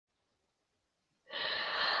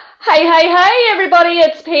Hey, everybody,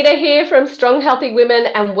 it's Peter here from Strong Healthy Women,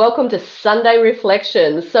 and welcome to Sunday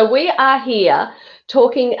Reflections. So, we are here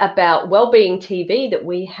talking about Wellbeing TV that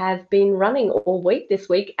we have been running all week this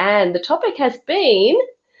week, and the topic has been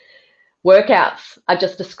workouts are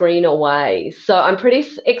just a screen away. So, I'm pretty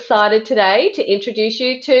excited today to introduce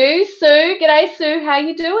you to Sue. G'day, Sue, how are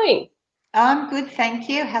you doing? I'm good, thank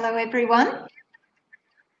you. Hello, everyone.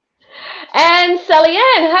 And Sally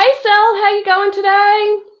Ann. Hey, Sal, how you going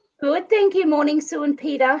today? Good, thank you. Morning, Sue and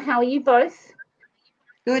Peter. How are you both?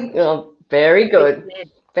 Good. Oh, very good.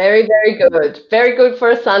 Very, very good. Very good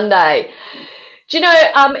for a Sunday. Do you know,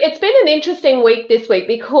 it's been an interesting week this week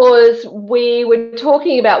because we were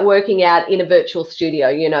talking about working out in a virtual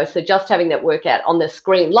studio, so just having that workout on the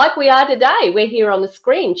screen, like we are today. We're here on the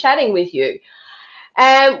screen chatting with you.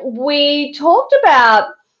 And we talked about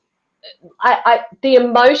the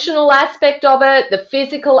emotional aspect of it, the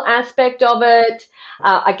physical aspect of it.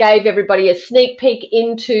 I gave everybody a sneak peek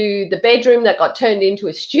into the bedroom that got turned into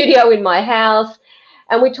a studio in my house.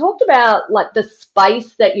 And we talked about like the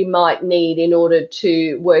space that you might need in order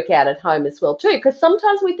to work out at home as well too, because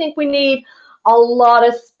sometimes we think we need a lot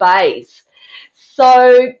of space.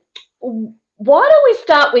 So why don't we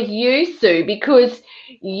start with you, Sue, because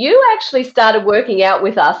you actually started working out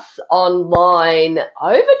with us online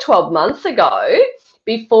over 12 months ago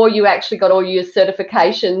before you actually got all your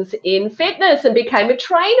certifications in fitness and became a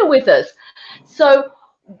trainer with us. So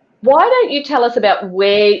why don't you tell us about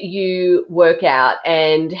where you work out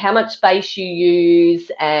and how much space you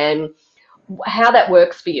use and how that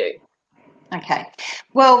works for you? Okay.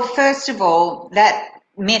 Well, first of all, that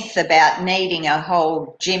myth about needing a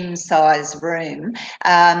whole gym-size room.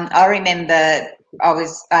 I remember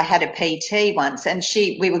I had a PT once, and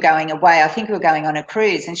we were going away. I think we were going on a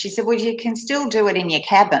cruise, and she said, "Well, you can still do it in your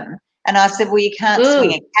cabin." And I said, "Well, you can't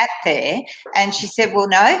swing a cat there." And she said, "Well,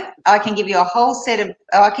 no, I can give you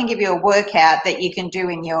I can give you a workout that you can do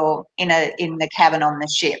in the cabin on the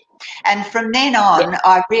ship." And from then on,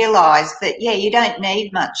 I realised that, you don't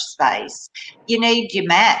need much space. You need your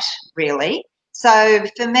mat, really. So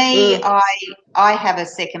for me, I have a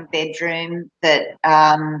second bedroom that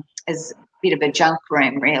is a bit of a junk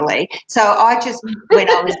room, really. So I just, when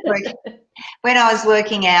I was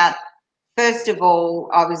working out, first of all,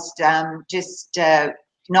 I was just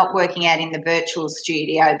not working out in the virtual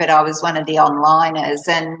studio, but I was one of the onliners,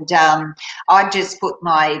 and I just put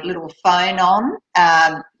my little phone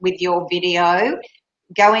on with your video,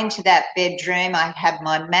 go into that bedroom. I have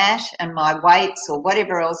my mat and my weights or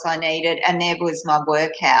whatever else I needed, and there was my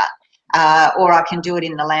workout. Or I can do it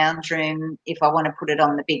in the lounge room if I want to put it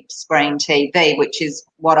on the big screen TV, which is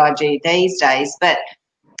what I do these days. But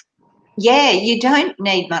yeah, you don't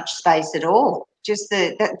need much space at all. Just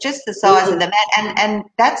the size of the mat, and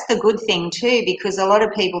that's the good thing too, because a lot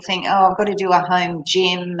of people think, oh, I've got to do a home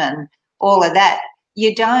gym and all of that.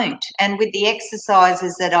 You don't. And with the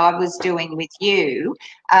exercises that I was doing with you,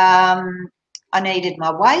 I needed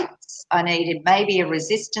my weights. I needed maybe a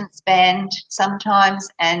resistance band sometimes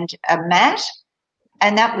and a mat,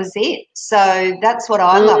 and that was it. So that's what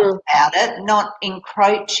I loved about it, not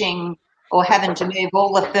encroaching or having to move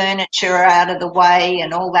all the furniture out of the way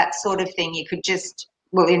and all that sort of thing. You could just,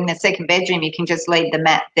 well, in the second bedroom, you can just leave the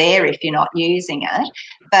mat there if you're not using it.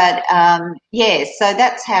 But so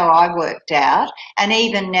that's how I worked out. And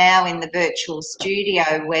even now in the virtual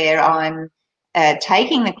studio where I'm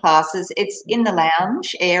taking the classes, it's in the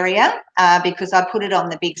lounge area because I put it on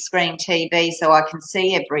the big screen TV so I can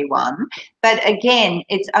see everyone. But again,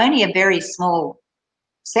 it's only a very small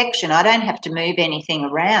section. I don't have to move anything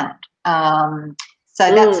around.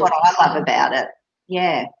 So that's what I love about it.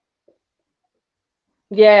 Yeah.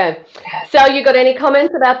 Yeah. So you got any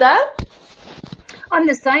comments about that? I'm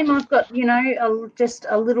the same. I've got, just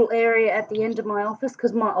a little area at the end of my office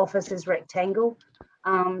because my office is rectangle.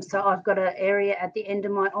 So I've got an area at the end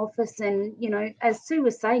of my office, and as Sue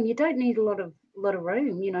was saying, you don't need a lot of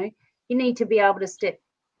room. You need to be able to step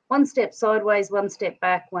one step sideways, one step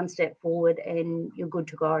back, one step forward, and you're good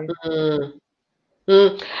to go.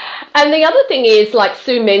 And the other thing is, like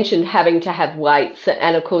Sue mentioned, having to have weights.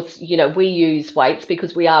 And of course, we use weights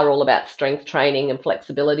because we are all about strength training and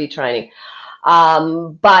flexibility training.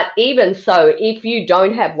 But even so, if you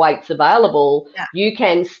don't have weights available, you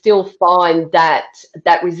can still find that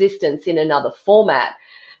resistance in another format.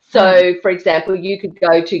 So, for example, you could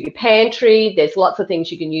go to your pantry. There's lots of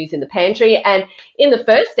things you can use in the pantry. And in the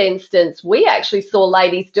first instance, we actually saw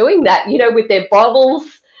ladies doing that, with their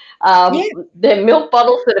bottles, their milk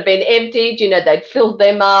bottles that have been emptied, they'd filled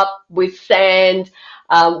them up with sand.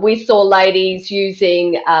 We saw ladies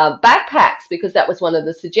using backpacks, because that was one of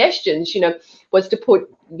the suggestions, was to put,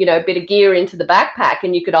 a bit of gear into the backpack,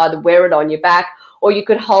 and you could either wear it on your back or you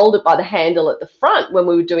could hold it by the handle at the front when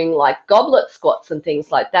we were doing like goblet squats and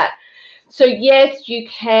things like that. So yes, you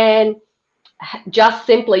can just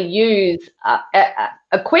simply use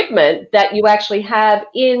equipment that you actually have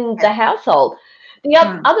in the household. The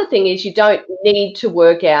other thing is, you don't need to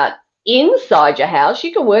work out inside your house.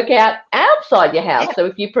 You can work out outside your house. So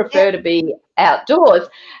if you prefer to be outdoors,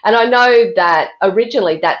 and I know that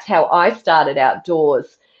originally that's how I started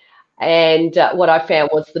outdoors, and what I found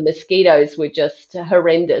was the mosquitoes were just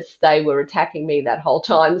horrendous. They were attacking me that whole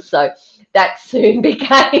time. So that soon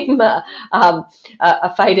became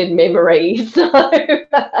a faded memory. So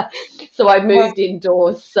I moved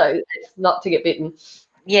indoors so as not to get bitten.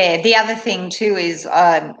 Yeah, the other thing too is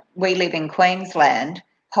we live in Queensland,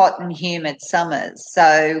 hot and humid summers.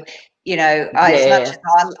 So, as much as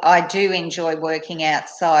I do enjoy working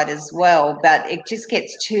outside as well, but it just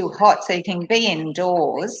gets too hot. So you can be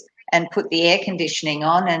indoors and put the air conditioning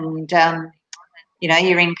on, and,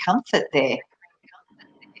 you're in comfort there.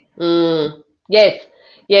 Yes,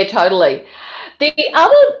 yeah, totally. The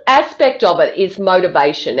other aspect of it is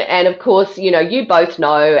motivation. And of course, you both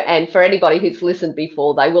know, and for anybody who's listened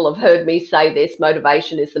before, they will have heard me say this: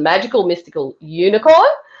 motivation is the magical, mystical unicorn.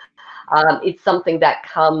 It's something that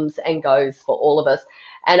comes and goes for all of us.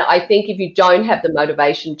 And I think if you don't have the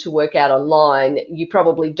motivation to work out online, you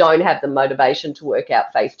probably don't have the motivation to work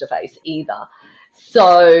out face-to-face either.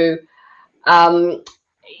 So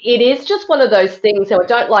it is just one of those things. So I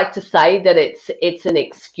don't like to say that it's an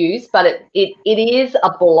excuse, but it is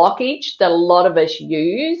a blockage that a lot of us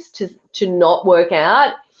use to not work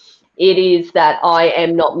out. It is that I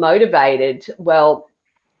am not motivated. Well,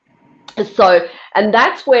 and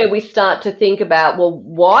that's where we start to think about, well,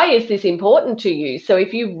 why is this important to you? So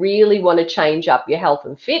if you really want to change up your health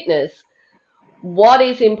and fitness, what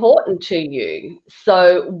is important to you?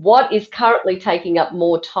 So what is currently taking up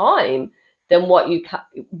more time than what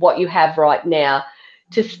you have right now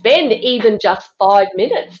to spend even just 5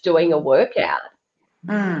 minutes doing a workout?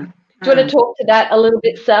 Do you want to talk to that a little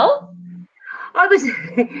bit, Sal? I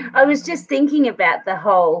was just thinking about the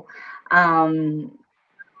whole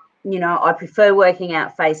I prefer working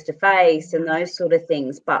out face to face and those sort of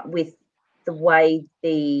things, but with the way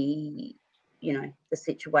the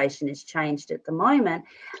situation has changed at the moment,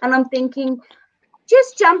 and I'm thinking,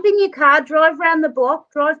 just jump in your car, drive around the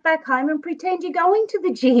block, drive back home, and pretend you're going to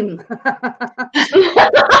the gym.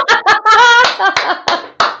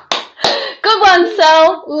 Good one,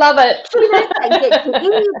 Sal. Love it. Get you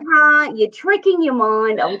in your car, you're tricking your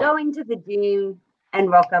mind. I'm going to the gym, and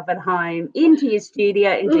rock up at home into your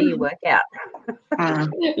studio and do your workout.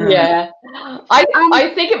 Yeah,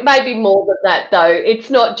 I think it may be more than that, though. It's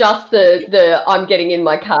not just the I'm getting in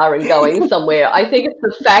my car and going somewhere. I think it's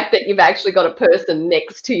the fact that you've actually got a person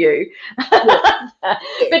next to you.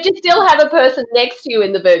 But you still have a person next to you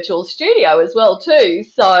in the virtual studio as well too.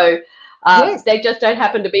 So they just don't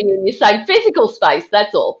happen to be in your same physical space.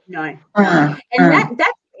 That's all. No. And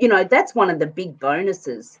that's one of the big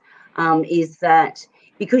bonuses. Is that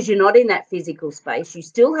because you're not in that physical space, you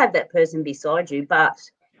still have that person beside you, but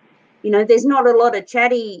there's not a lot of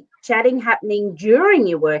chatting happening during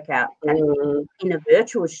your workout in a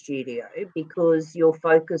virtual studio, because you're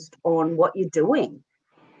focused on what you're doing.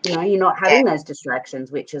 You're not having those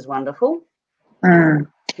distractions, which is wonderful.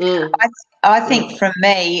 I think from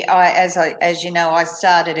me, as you know, I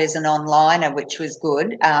started as an onliner, which was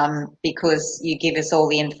good because you give us all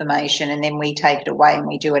the information and then we take it away and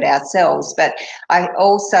we do it ourselves. But I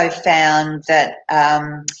also found that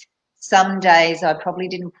some days I probably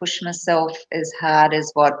didn't push myself as hard as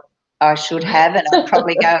what I should have, and I'd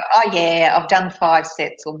probably go, oh yeah, I've done 5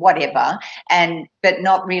 sets or whatever, but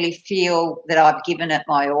not really feel that I've given it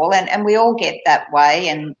my all. And we all get that way,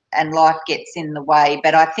 and life gets in the way.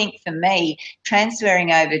 But I think for me,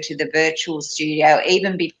 transferring over to the virtual studio,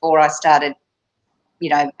 even before I started,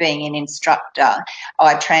 being an instructor,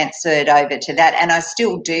 I transferred over to that, and I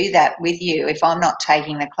still do that with you. If I'm not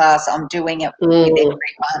taking the class, I'm doing it with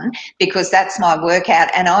everyone, because that's my workout,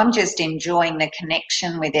 and I'm just enjoying the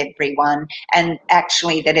connection with everyone, and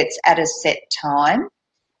actually that it's at a set time,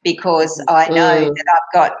 because I know that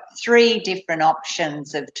I've got 3 different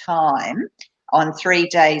options of time on 3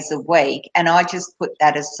 days a week, and I just put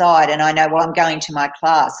that aside, and I know, well, I'm going to my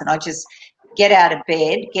class, and I just get out of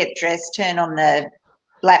bed, get dressed, turn on the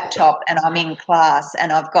laptop, and I'm in class,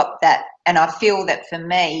 and I've got that. And I feel that for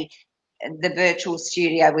me, the virtual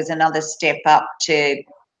studio was another step up to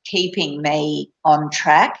keeping me on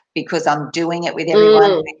track, because I'm doing it with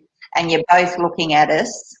everyone. and you're both looking at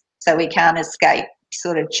us, so we can't escape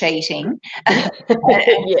sort of cheating. Yeah.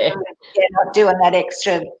 Yeah, not doing that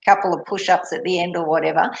extra couple of push-ups at the end or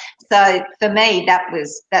whatever. So for me,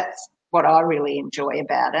 that's what I really enjoy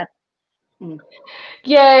about it.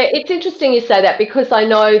 Yeah, it's interesting you say that, because I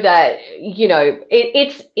know that, you know,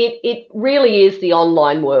 it really is the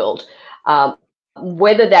online world.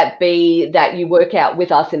 Whether that be that you work out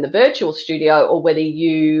with us in the virtual studio, or whether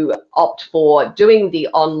you opt for doing the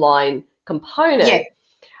online component,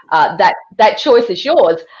 that choice is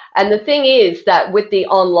yours. And the thing is that with the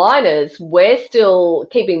onliners, we're still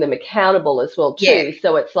keeping them accountable as well too.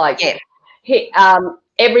 So it's like,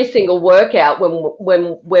 every single workout,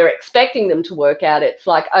 when we're expecting them to work out, it's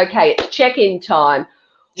like, okay, it's check-in time.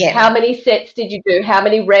 How many sets did you do? How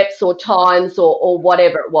many reps or times or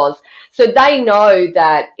whatever it was? So they know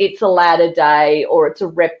that it's a ladder day, or it's a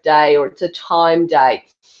rep day, or it's a time day.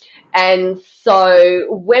 And so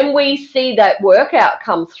when we see that workout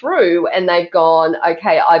come through and they've gone,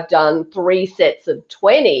 okay, I've done 3 sets of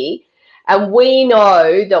 20, and we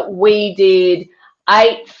know that we did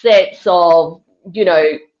 8 sets of, you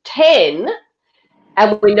know, 10,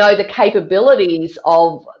 and we know the capabilities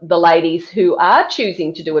of the ladies who are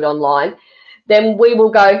choosing to do it online, then we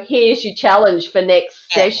will go, here's your challenge for next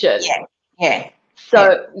session.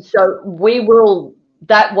 So we will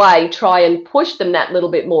that way try and push them that little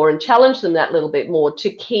bit more and challenge them that little bit more to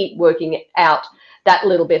keep working out that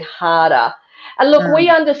little bit harder. And look, we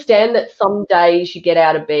understand that some days you get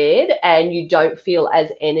out of bed and you don't feel as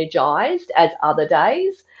energized as other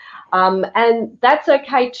days. And that's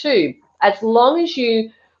okay too, as long as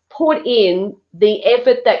you put in the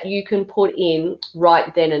effort that you can put in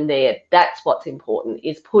right then and there. That's what's important,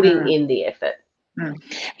 is putting in the effort.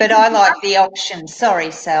 But I like the options.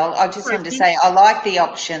 Sorry, Sal. I just wanted to say I like the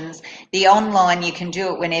options. The online, you can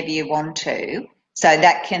do it whenever you want to. So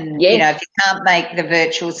that can, you know, if you can't make the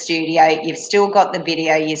virtual studio, you've still got the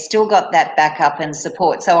video, you've still got that backup and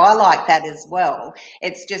support. So I like that as well.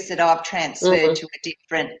 It's just that I've transferred to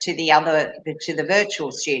the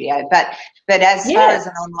virtual studio. But as far as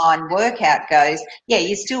an online workout goes,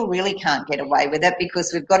 you still really can't get away with it,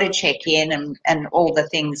 because we've got to check in and all the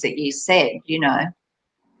things that you said, you know.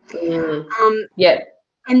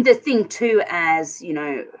 And the thing too, as you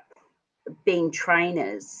know, being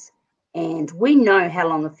trainers, and we know how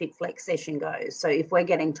long a Fit Flex session goes. So if we're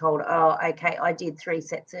getting told, oh, okay, I did 3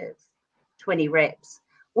 sets of 20 reps,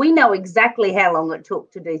 we know exactly how long it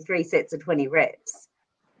took to do 3 sets of 20 reps.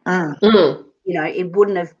 You know, it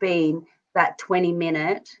wouldn't have been that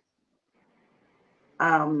 20-minute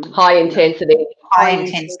high intensity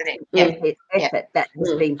effort that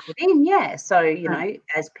has been put in. So, you know,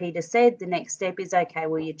 as Peter said, the next step is, okay,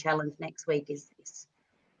 well, your challenge next week is this.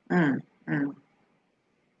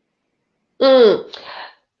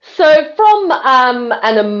 So from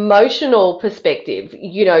an emotional perspective,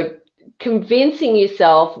 you know, convincing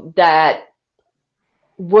yourself that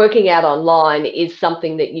working out online is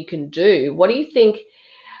something that you can do, what do you think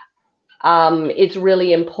is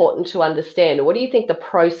really important to understand? What do you think the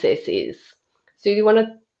process is? So do you want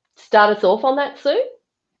to start us off on that, Sue?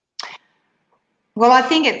 Well, I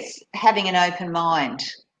think it's having an open mind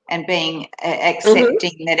and being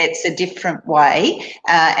accepting that it's a different way.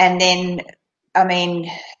 And then, I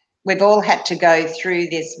mean, we've all had to go through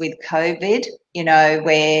this with COVID, you know,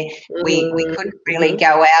 where we couldn't really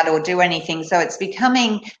go out or do anything. So it's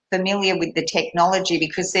becoming familiar with the technology,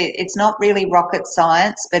 because it's not really rocket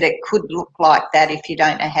science, but it could look like that if you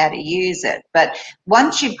don't know how to use it. But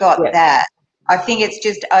once you've got that, I think it's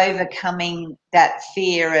just overcoming that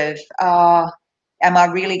fear of, am I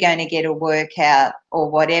really going to get a workout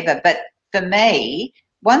or whatever? But for me,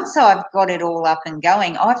 once I've got it all up and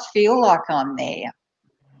going, I feel like I'm there.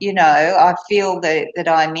 You know, I feel that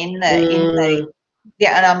I'm in the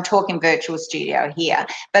and I'm talking virtual studio here,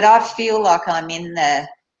 but I feel like I'm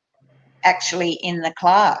actually in the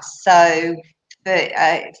class. So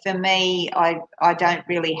for me, I don't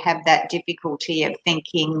really have that difficulty of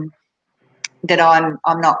thinking that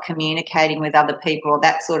I'm not communicating with other people or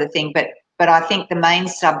that sort of thing. But I think the main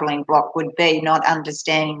stumbling block would be not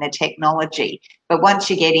understanding the technology. But once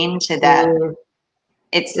you get into that,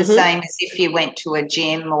 it's the same as if you went to a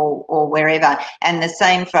gym or wherever. And the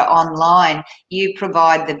same for online. You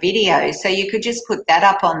provide the video, so you could just put that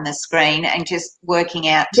up on the screen and just working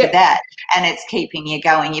out to that, and it's keeping you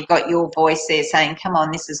going. You've got your voice there saying, come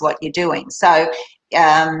on, this is what you're doing. So,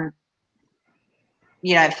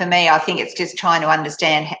 you know, for me, I think it's just trying to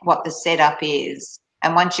understand what the setup is.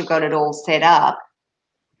 And once you've got it all set up,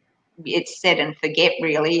 it's set and forget,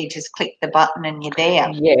 really. You just click the button and you're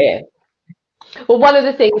there. Well, one of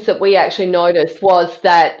the things that we actually noticed was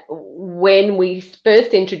that when we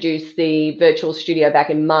first introduced the virtual studio back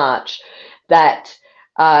in March, that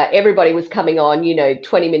everybody was coming on,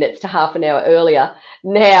 20 minutes to half an hour earlier.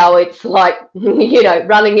 Now it's like,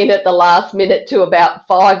 running in at the last minute to about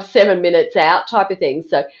 5-7 minutes out type of thing.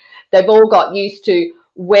 So they've all got used to,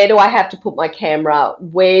 where do I have to put my camera?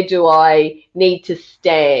 Where do I need to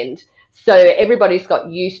stand? So everybody's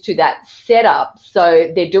got used to that setup.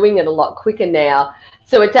 So they're doing it a lot quicker now.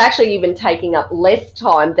 So it's actually even taking up less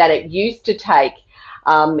time than it used to take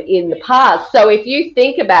in the past. So if you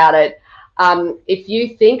think about it,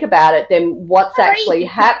 then what's actually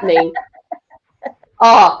happening?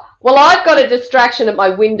 Oh, well, I've got a distraction at my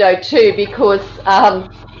window too, because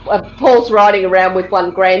Paul's riding around with one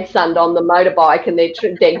grandson on the motorbike, and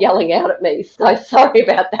they're yelling out at me. So sorry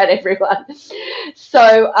about that, everyone.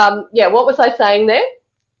 So what was I saying there?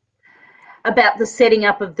 About the setting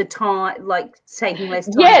up of the time, like taking less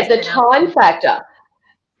time. Yeah, the time factor,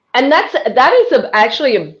 and that is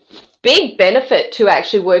actually a big benefit to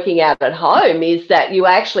actually working out at home, is that you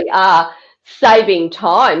actually are saving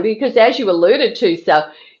time, because as you alluded to, so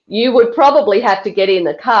you would probably have to get in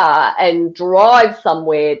the car and drive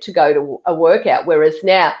somewhere to go to a workout, whereas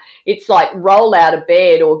now it's like roll out of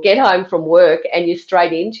bed or get home from work and you're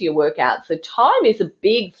straight into your workout. So time is a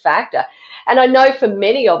big factor. And I know for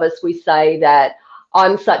many of us, we say that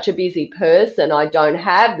I'm such a busy person, I don't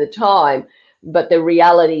have the time. But the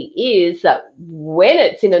reality is that when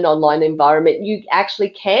it's in an online environment, you actually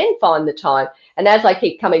can find the time. And as I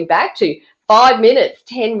keep coming back to, 5 minutes,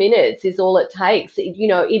 10 minutes is all it takes. It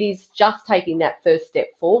is just taking that first step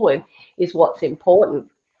forward is what's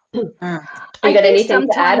important. You got anything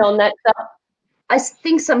to add on that stuff? I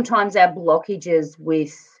think sometimes our blockages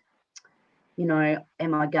with,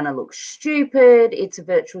 am I going to look stupid? It's a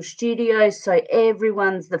virtual studio, so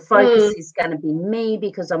the focus is going to be me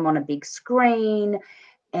because I'm on a big screen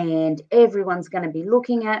and everyone's going to be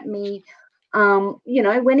looking at me. When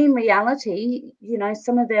in reality,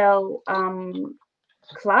 some of our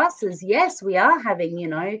classes, yes, we are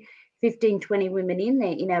having, 15, 20 women in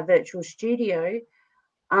there in our virtual studio.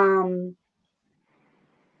 But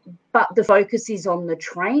the focus is on the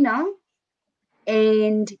trainer,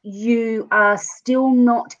 and you are still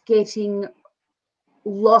not getting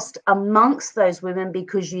lost amongst those women,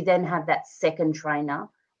 because you then have that second trainer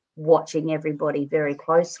watching everybody very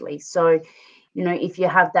closely. So, if you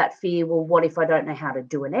have that fear, well, what if I don't know how to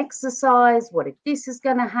do an exercise? What if this is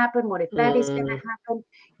going to happen? What if that is going to happen?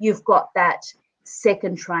 You've got that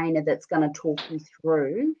second trainer that's going to talk you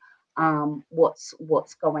through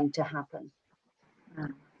what's going to happen.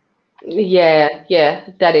 Yeah,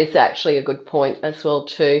 that is actually a good point as well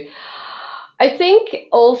too. I think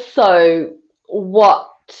also what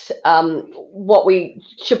we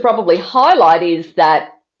should probably highlight is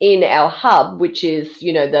that in our hub, which is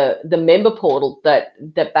the member portal that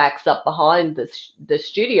backs up behind the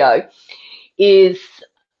studio, is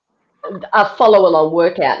a follow along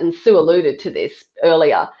workout, and Sue alluded to this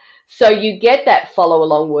earlier. So you get that follow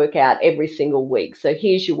along workout every single week. So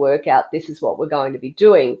here's your workout. This is what we're going to be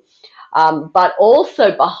doing. But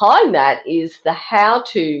also behind that is the how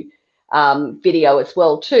to video as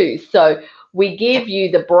well too. So we give you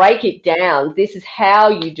the break it down. This is how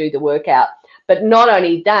you do the workout. But not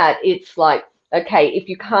only that, it's like, okay, if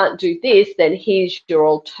you can't do this, then here's your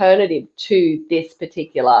alternative to this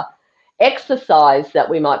particular exercise that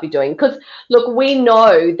we might be doing. Because look, we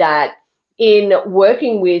know that in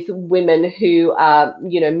working with women who are,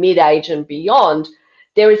 mid-age and beyond,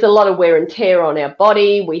 there is a lot of wear and tear on our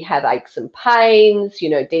body. We have aches and pains,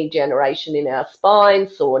 degeneration in our spine,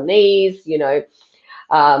 sore knees,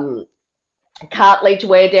 cartilage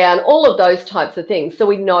wear down, all of those types of things. So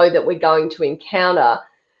we know that we're going to encounter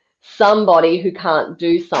somebody who can't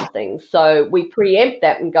do something. So we preempt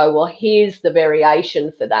that and go, well, here's the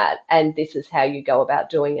variation for that, and this is how you go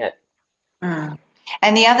about doing it.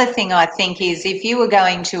 And the other thing I think is, if you were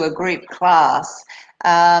going to a group class,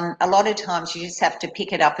 a lot of times you just have to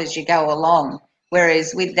pick it up as you go along.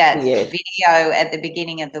 Whereas with that video at the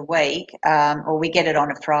beginning of the week, or we get it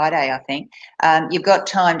on a Friday, I think, you've got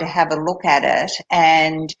time to have a look at it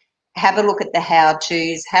and have a look at the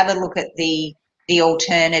how-tos, have a look at the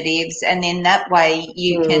alternatives, and then that way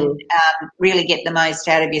you can really get the most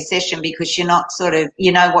out of your session, because you're not sort of,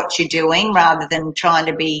 what you're doing, rather than trying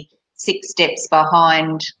to be 6 steps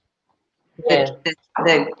behind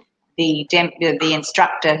the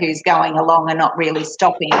instructor who's going along and not really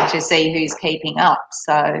stopping to see who's keeping up.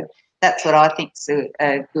 So that's what I think is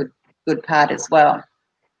a good part as well.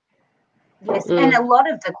 Yes, and a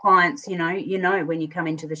lot of the clients, you know, when you come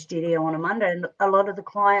into the studio on a Monday, a lot of the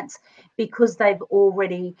clients, because they've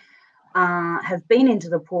already have been into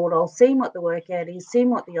the portal, seen what the workout is, seen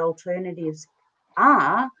what the alternatives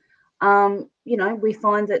are, you know, we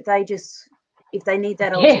find that they just, if they need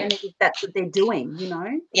that alternative, that's what they're doing, you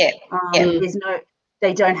know. Yeah. There's no,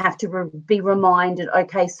 they don't have to be reminded,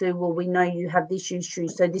 okay, Sue, well, we know you have this issue,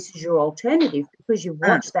 so this is your alternative, because you've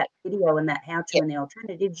watched that video and that how to and the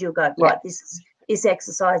alternatives, you'll go, right, this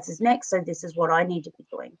exercise is next, so this is what I need to be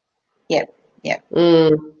doing. Yep. Yeah,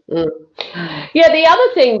 the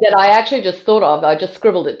other thing that I actually just thought of, I just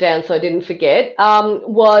scribbled it down so I didn't forget,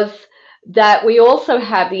 was that we also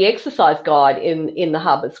have the exercise guide in the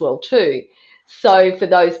hub as well too. So for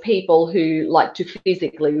those people who like to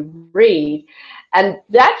physically read, and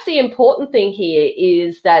that's the important thing here,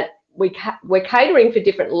 is that we're catering for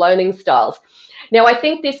different learning styles. Now, I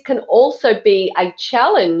think this can also be a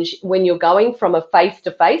challenge when you're going from a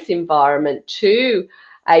face-to-face environment to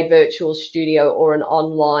a virtual studio or an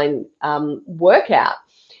online workout,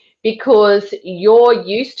 because you're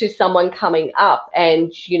used to someone coming up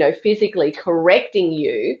and, you know, physically correcting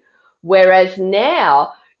you, whereas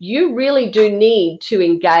now you really do need to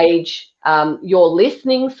engage your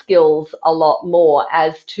listening skills a lot more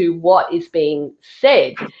as to what is being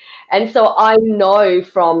said. And so I know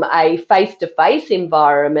from a face-to-face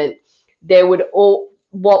environment,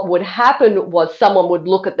 what would happen was someone would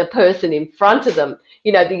look at the person in front of them.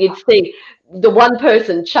 You know, you'd see the one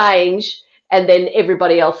person change and then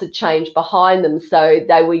everybody else had changed behind them. So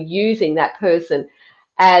they were using that person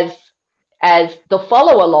as the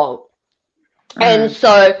follow along. And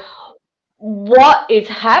so what is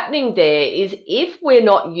happening there is, if we're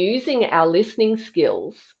not using our listening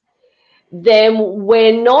skills, then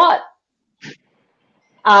we're not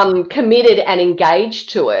committed and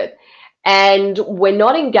engaged to it. And we're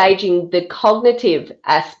not engaging the cognitive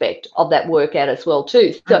aspect of that workout as well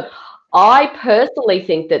too. So I personally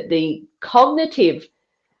think that the cognitive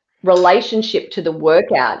relationship to the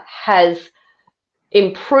workout has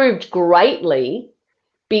improved greatly,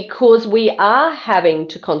 because we are having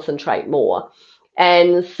to concentrate more.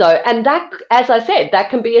 And so, and that, as I said, that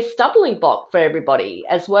can be a stumbling block for everybody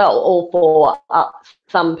as well, or for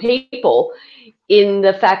some people, in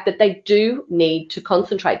the fact that they do need to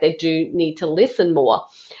concentrate, they do need to listen more.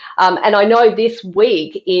 And I know this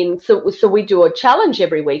week so we do a challenge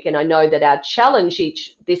every week, and I know that our challenge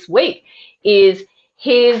this week is,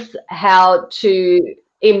 here's how to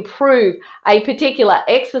improve a particular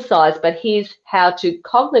exercise, but here's how to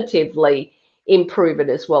cognitively improve it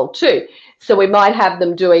as well too. So we might have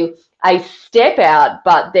them doing a step out,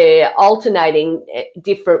 but they're alternating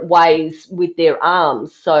different ways with their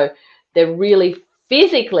arms. So they're really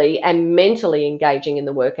physically and mentally engaging in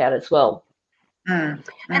the workout as well. And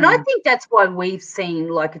I think that's why we've seen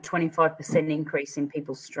like a 25% increase in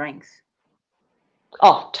people's strength.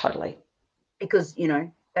 Oh, totally. Because, you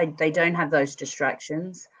know, they don't have those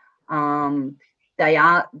distractions. They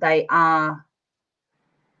are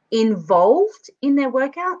involved in their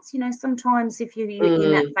workouts. You know, sometimes if you're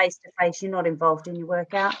in that face-to-face, you're not involved in your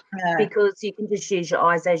workout, because you can just use your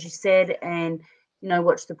eyes, as you said, and, you know,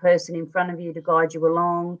 watch the person in front of you to guide you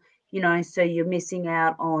along, you know, so you're missing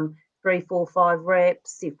out on 3, 4, 5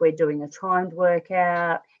 reps. If we're doing a timed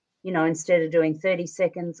workout, you know, instead of doing 30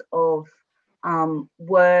 seconds of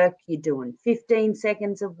work, you're doing 15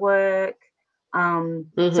 seconds of work.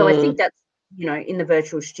 So I think that's, you know, in the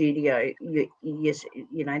virtual studio, you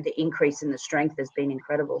know, the increase in the strength has been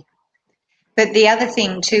incredible. But the other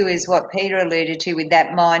thing too is what Peter alluded to with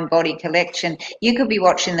that mind-body collection. You could be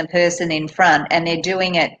watching the person in front and they're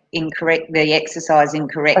doing it the exercise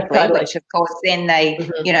incorrectly, which of course then they,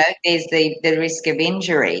 you know, there's the risk of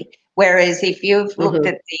injury. Whereas if you've looked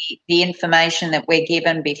at the information that we're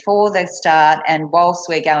given before the start and whilst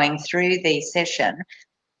we're going through the session,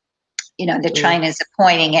 you know, the trainers are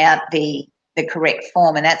pointing out the correct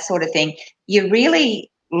form and that sort of thing, you're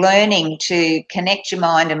really learning to connect your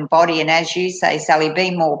mind and body, and as you say, Sally,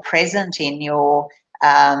 be more present in your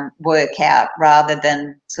workout rather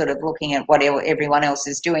than sort of looking at what everyone else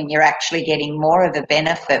is doing. You're actually getting more of a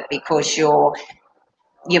benefit because you've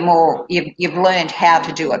learned how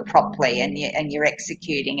to do it properly, and you're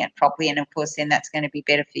executing it properly, and of course then that's going to be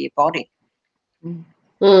better for your body.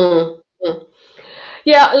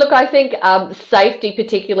 Yeah, look, I think safety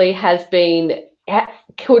particularly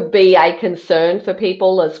could be a concern for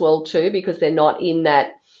people as well too, because they're not in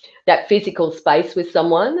that physical space with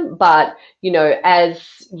someone. But, you know,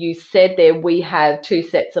 as you said there, we have 2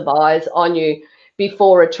 sets of eyes on you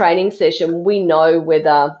before a training session. We know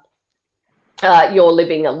whether you're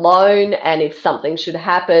living alone, and if something should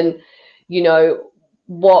happen, you know,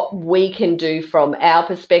 what we can do from our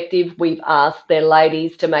perspective. We've asked their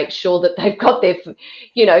ladies to make sure that they've got their,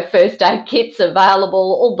 you know, first aid kits available,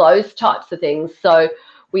 all those types of things. So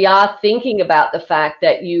we are thinking about the fact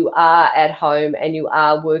that you are at home and you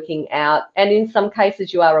are working out, and in some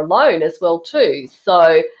cases you are alone as well too.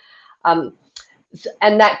 So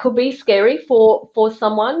and that could be scary for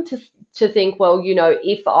someone to think, well, you know,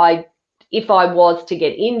 if I was to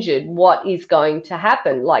get injured, what is going to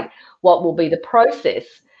happen? Like, what will be the process?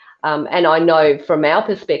 And I know from our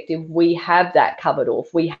perspective, we have that covered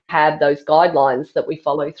off. We have those guidelines that we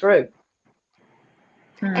follow through.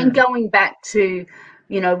 And going back to,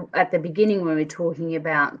 you know, at the beginning when we were talking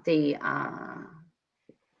about the,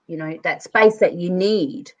 you know, that space that you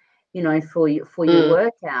need, you know, for your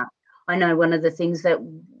workout. I know one of the things that,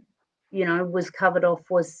 you know, was covered off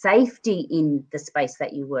was safety in the space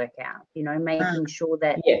that you work out, you know, making sure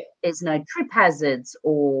that there's no trip hazards,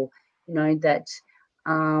 or, you know, that,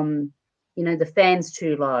 you know, the fan's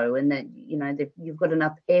too low, and that, you know, that you've got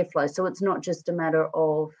enough airflow. So it's not just a matter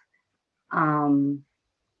of,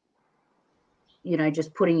 you know,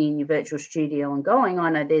 just putting in your virtual studio and going. I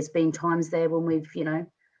know there's been times there when we've, you know,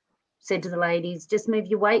 said to the ladies, just move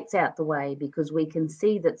your weights out the way, because we can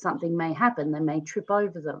see that something may happen. They may trip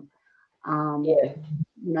over them. You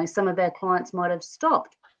know, some of our clients might have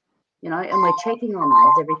stopped, you know, and we're checking on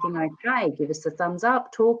them. Is everything okay? Give us a thumbs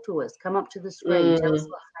up, talk to us, come up to the screen, tell us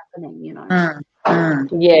what's happening, you know.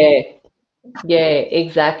 Yeah,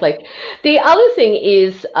 exactly. The other thing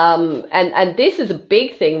is, and this is a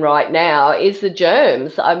big thing right now, is the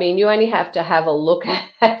germs. I mean, you only have to have a look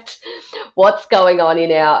at what's going on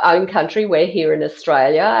in our own country. We're here in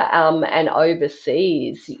Australia, and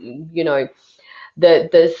overseas. You know,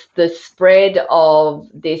 the spread of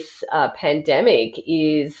this pandemic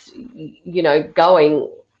is, you know, going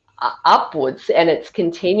upwards, and it's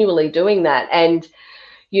continually doing that. And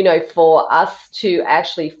you know, for us to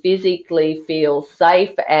actually physically feel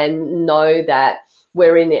safe and know that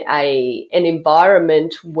we're in an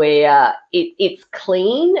environment where it's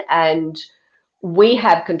clean and we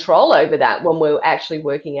have control over that when we're actually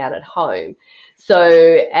working out at home. So,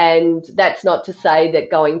 and that's not to say that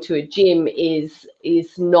going to a gym is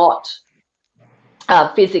not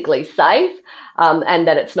physically safe, and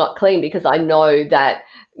that it's not clean, because I know that,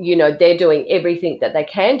 you know, they're doing everything that they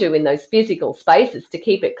can do in those physical spaces to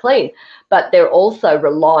keep it clean, but they're also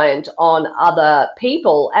reliant on other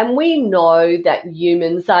people. And we know that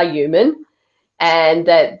humans are human and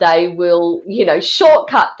that they will, you know,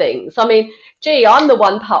 shortcut things. I mean, gee, I'm the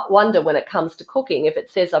wonder when it comes to cooking. If it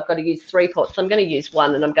says I've got to use 3 pots, I'm going to use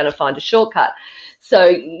 1 and I'm going to find a shortcut. So,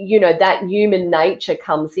 you know, that human nature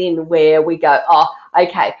comes in where we go, oh,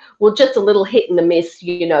 okay, well, just a little hit and a miss,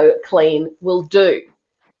 you know, clean will do.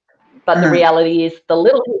 But the reality is the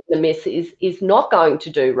little hit and the miss is not going to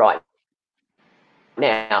do right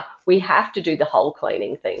now. We have to do the whole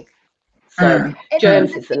cleaning thing. So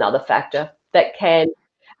germs is another factor that can.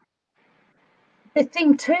 The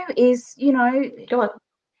thing too is, you know, Go on.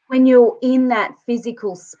 When you're in that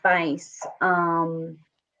physical space, you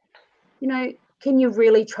know, can you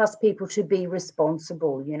really trust people to be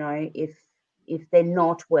responsible? You know, if they're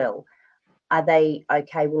not well, are they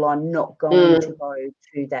okay? Well, I'm not going to go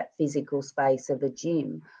to that physical space of a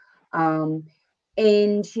gym. And,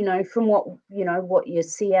 you know, from what you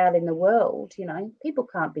see out in the world, you know, people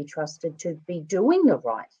can't be trusted to be doing the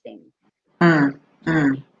right thing.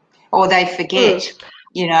 Or they forget,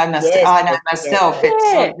 you know, I know myself,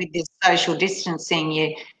 it's like with this social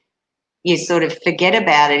distancing, you sort of forget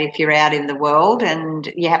about it if you're out in the world,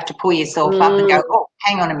 and you have to pull yourself up and go, oh,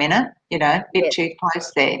 hang on a minute, you know, a bit too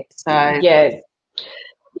close there. So yeah,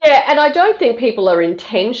 and I don't think people are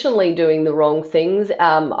intentionally doing the wrong things.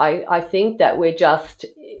 I think that we're just,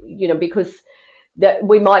 you know, because that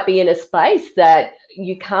we might be in a space that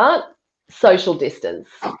you can't social distance,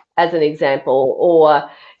 as an example, or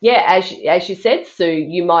as you said, Sue,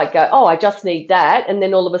 you might go, oh, I just need that, and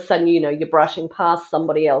then all of a sudden, you know, you're brushing past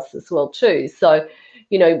somebody else as well too. So,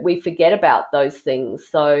 you know, we forget about those things.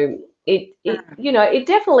 So it you know, it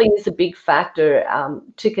definitely is a big factor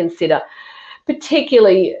to consider,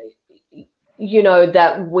 particularly, you know,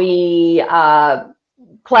 that we are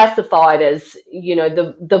classified as, you know,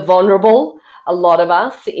 the vulnerable, a lot of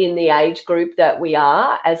us in the age group that we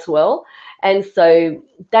are as well. And so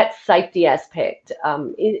that safety aspect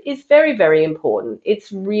is very, very important.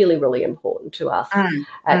 It's really, really important to us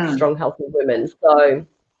at Strong Healthy Women. So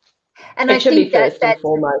and it should be first and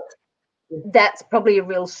foremost. That's probably a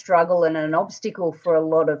real struggle and an obstacle for a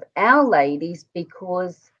lot of our ladies,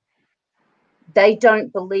 because they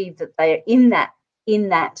don't believe that they are in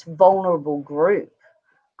that vulnerable group.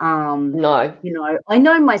 No. You know, I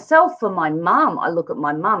know myself for my mum. I look at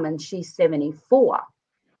my mum and she's 74.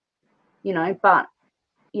 You know, but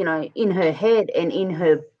you know, in her head and in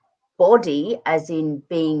her body, as in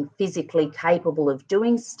being physically capable of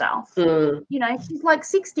doing stuff, you know, she's like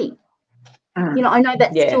 60. You know, I know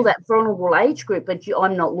that's still that vulnerable age group, but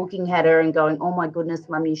I'm not looking at her and going, oh my goodness,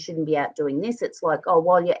 mum, you shouldn't be out doing this. It's like, oh,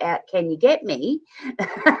 while you're out, can you get me?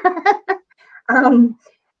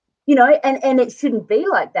 You know, and it shouldn't be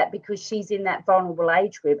like that because she's in that vulnerable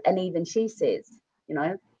age group. And even she says, you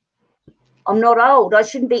know, I'm not old. I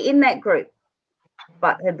shouldn't be in that group.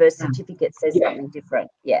 But her birth certificate says something different.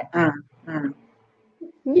 Yeah.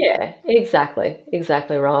 Yeah, exactly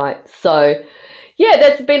right. So, yeah,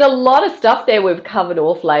 there's been a lot of stuff there we've covered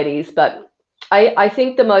off, ladies, but I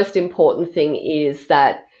think the most important thing is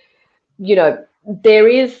that, you know, there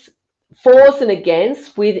is fors and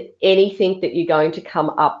against with anything that you're going to come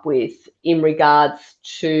up with in regards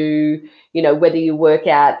to, you know, whether you work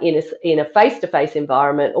out in a face-to-face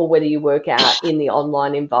environment or whether you work out in the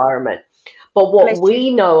online environment. But what we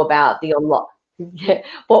know about the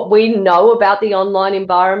online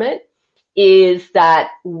environment is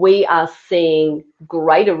that we are seeing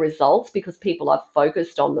greater results because people are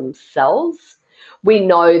focused on themselves. We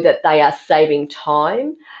know that they are saving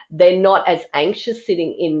time. They're not as anxious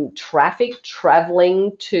sitting in traffic,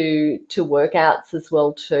 traveling to workouts as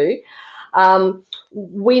well too.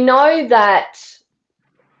 We know that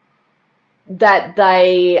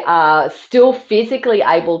they are still physically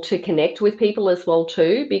able to connect with people as well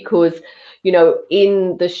too, because, you know,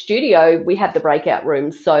 in the studio we have the breakout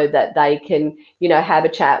rooms so that they can, you know, have a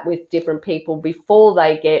chat with different people before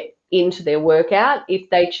they get into their workout if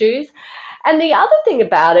they choose. And the other thing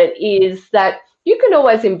about it is that you can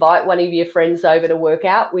always invite one of your friends over to work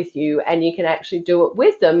out with you, and you can actually do it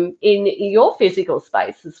with them in your physical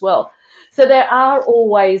space as well. So there are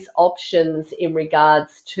always options in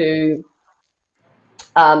regards to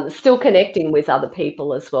still connecting with other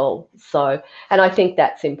people as well. So, and I think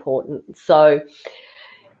that's important. So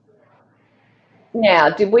now,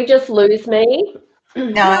 did we just lose me?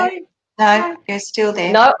 No, you're still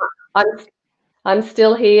there. No, I'm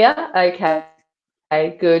still here. Okay,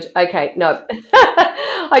 good. Okay, no.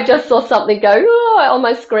 I just saw something go on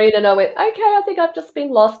my screen and I went, okay, I think I've just been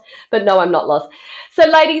lost. But no, I'm not lost. So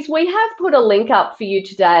ladies, we have put a link up for you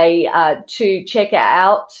today to check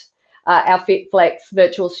out our FitFlex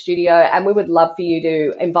virtual studio, and we would love for you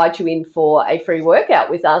to invite you in for a free workout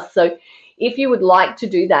with us. So if you would like to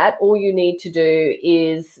do that, all you need to do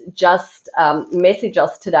is just message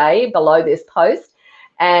us today below this post,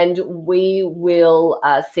 and we will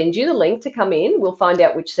send you the link to come in. We'll find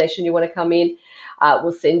out which session you want to come in.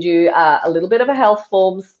 We'll send you a little bit of a health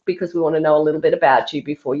forms because we want to know a little bit about you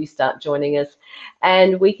before you start joining us.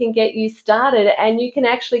 And we can get you started, and you can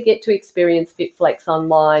actually get to experience FitFlex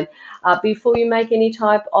online before you make any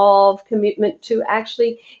type of commitment to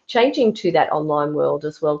actually changing to that online world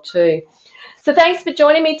as well too. So thanks for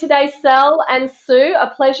joining me today, Sal and Sue.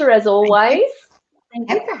 A pleasure as always.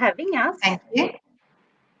 Thank you for having us. Thank you.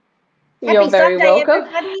 You're very welcome.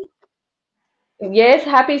 Everybody. Yes,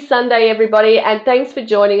 happy Sunday, everybody, and thanks for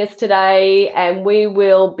joining us today. And we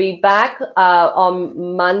will be back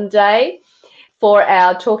on Monday for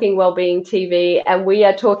our Talking Wellbeing TV, and we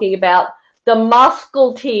are talking about the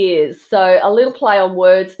Muskelteers. So a little play on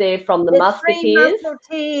words there from the Musketeers.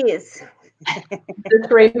 The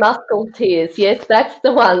three Muskelteers, yes, that's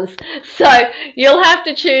the ones. So you'll have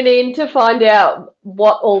to tune in to find out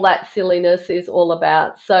what all that silliness is all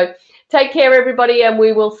about. So take care, everybody, and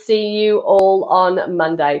we will see you all on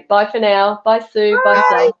Monday. Bye for now. Bye, Sue. Bye,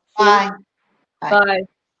 Sal. Bye. Bye.